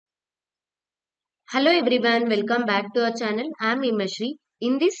Hello everyone, welcome back to our channel. I am Imashri.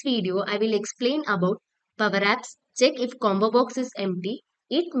 In this video, I will explain about Power Apps. Check if combo box is empty.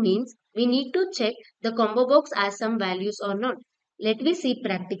 It means we need to check the combo box has some values or not. Let me see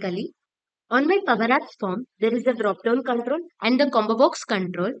practically. On my Power Apps form, there is a drop-down control and the combo box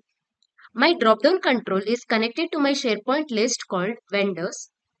control. My drop-down control is connected to my SharePoint list called vendors.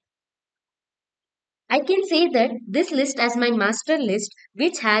 I can say that this list as my master list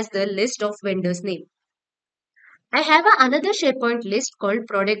which has the list of vendors name. I have another SharePoint list called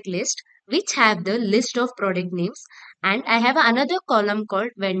product list, which have the list of product names, and I have another column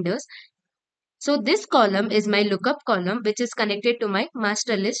called vendors. So this column is my lookup column, which is connected to my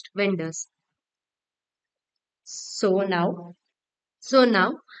master list vendors. So now,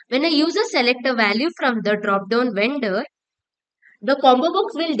 when a user select a value from the drop-down vendor, the combo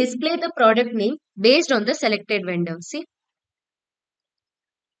box will display the product name based on the selected vendor. See?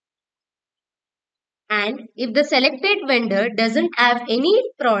 And if the selected vendor doesn't have any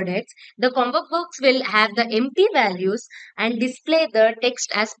products, the combo box will have the empty values and display the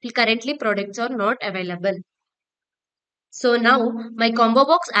text as currently products are not available. So now my combo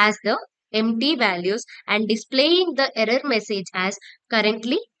box has the empty values and displaying the error message as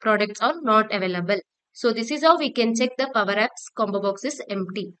currently products are not available. So this is how we can check the Power Apps combo box is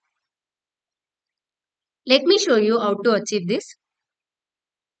empty. Let me show you how to achieve this.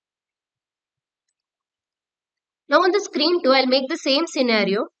 Now on the screen too, I'll make the same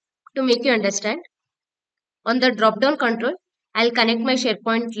scenario to make you understand. On the drop-down control, I'll connect my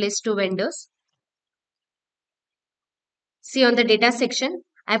SharePoint list to vendors. See on the data section,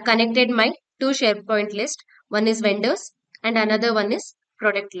 I've connected my two SharePoint list. One is vendors and another one is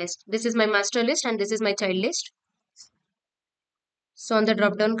product list. This is my master list and this is my child list. So on the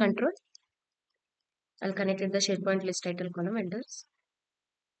drop-down control, I'll connect the SharePoint list title column vendors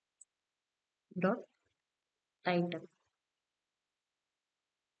dot title.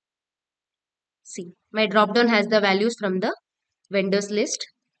 See, my drop-down has the values from the vendors list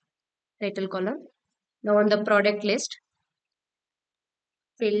title column. Now on the product list,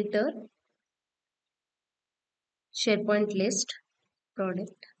 filter SharePoint list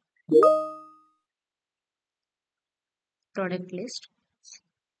product list,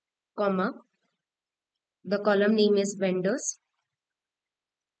 comma, the column name is vendors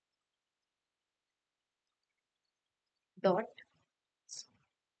dot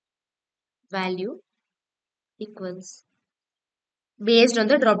value equals based on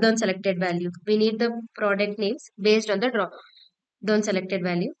the drop down selected value. We need the product names based on the drop down selected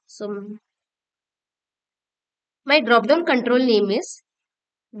value. So my drop down control name is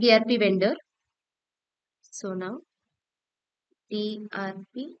DRP vendor. So now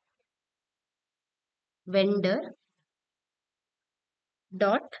DRP vendor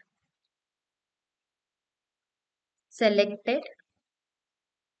dot selected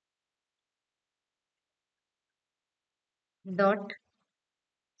dot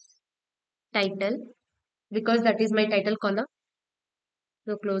title, because that is my title column.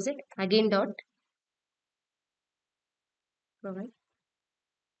 So close it again dot provide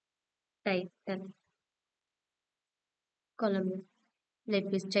title column. Let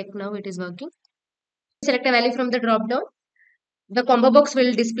me check now it is working. Select a value from the drop down. The combo box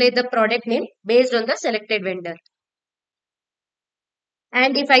will display the product name based on the selected vendor.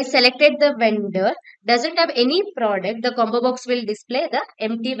 And if I selected the vendor doesn't have any product, the combo box will display the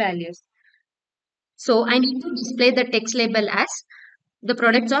empty values. So I need to display the text label as the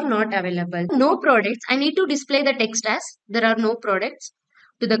products are not available. No products. I need to display the text as there are no products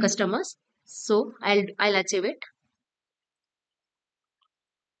to the customers. So I'll achieve it.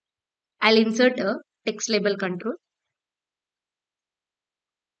 I'll insert a text label control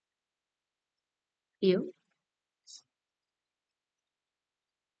here.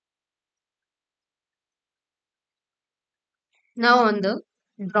 Now on the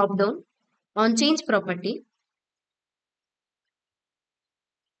drop down on change property,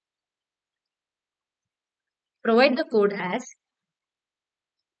 provide the code as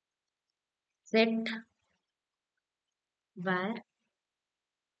set var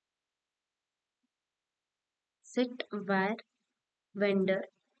vendor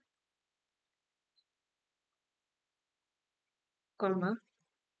comma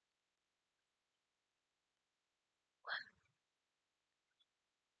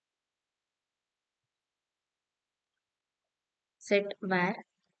set var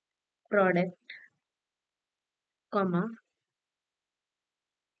product comma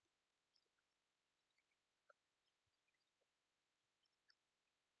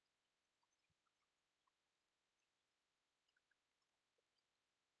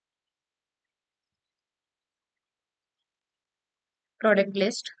product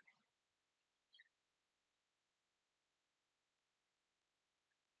list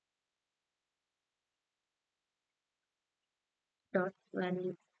dot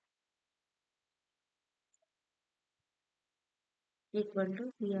value equal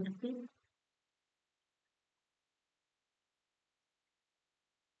to PRP.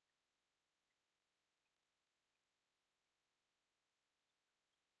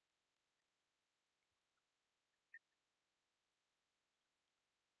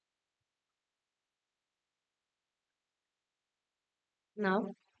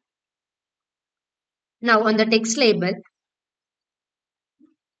 Now, now on the text label,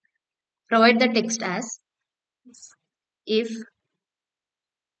 provide the text as if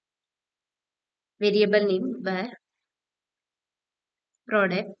variable name where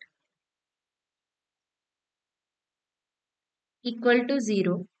product equal to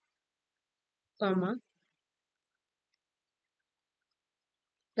 0, comma,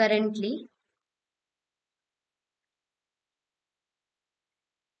 currently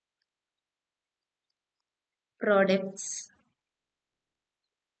products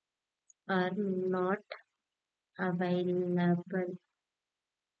are not available,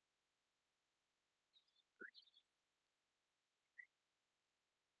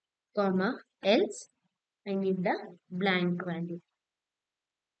 comma, else I need the blank value.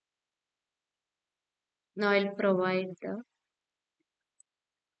 Now I'll provide the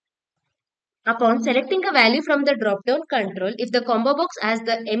upon selecting a value from the drop-down control, if the combo box has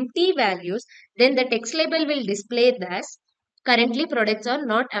the empty values, then the text label will display as currently products are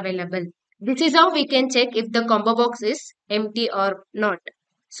not available. This is how we can check if the combo box is empty or not.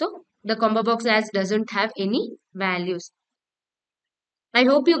 So the combo box as doesn't have any values. I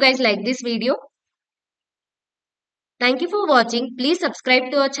hope you guys like this video. Thank you for watching. Please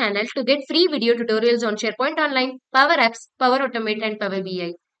subscribe to our channel to get free video tutorials on SharePoint Online, Power Apps, Power Automate and Power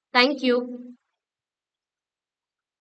BI. Thank you.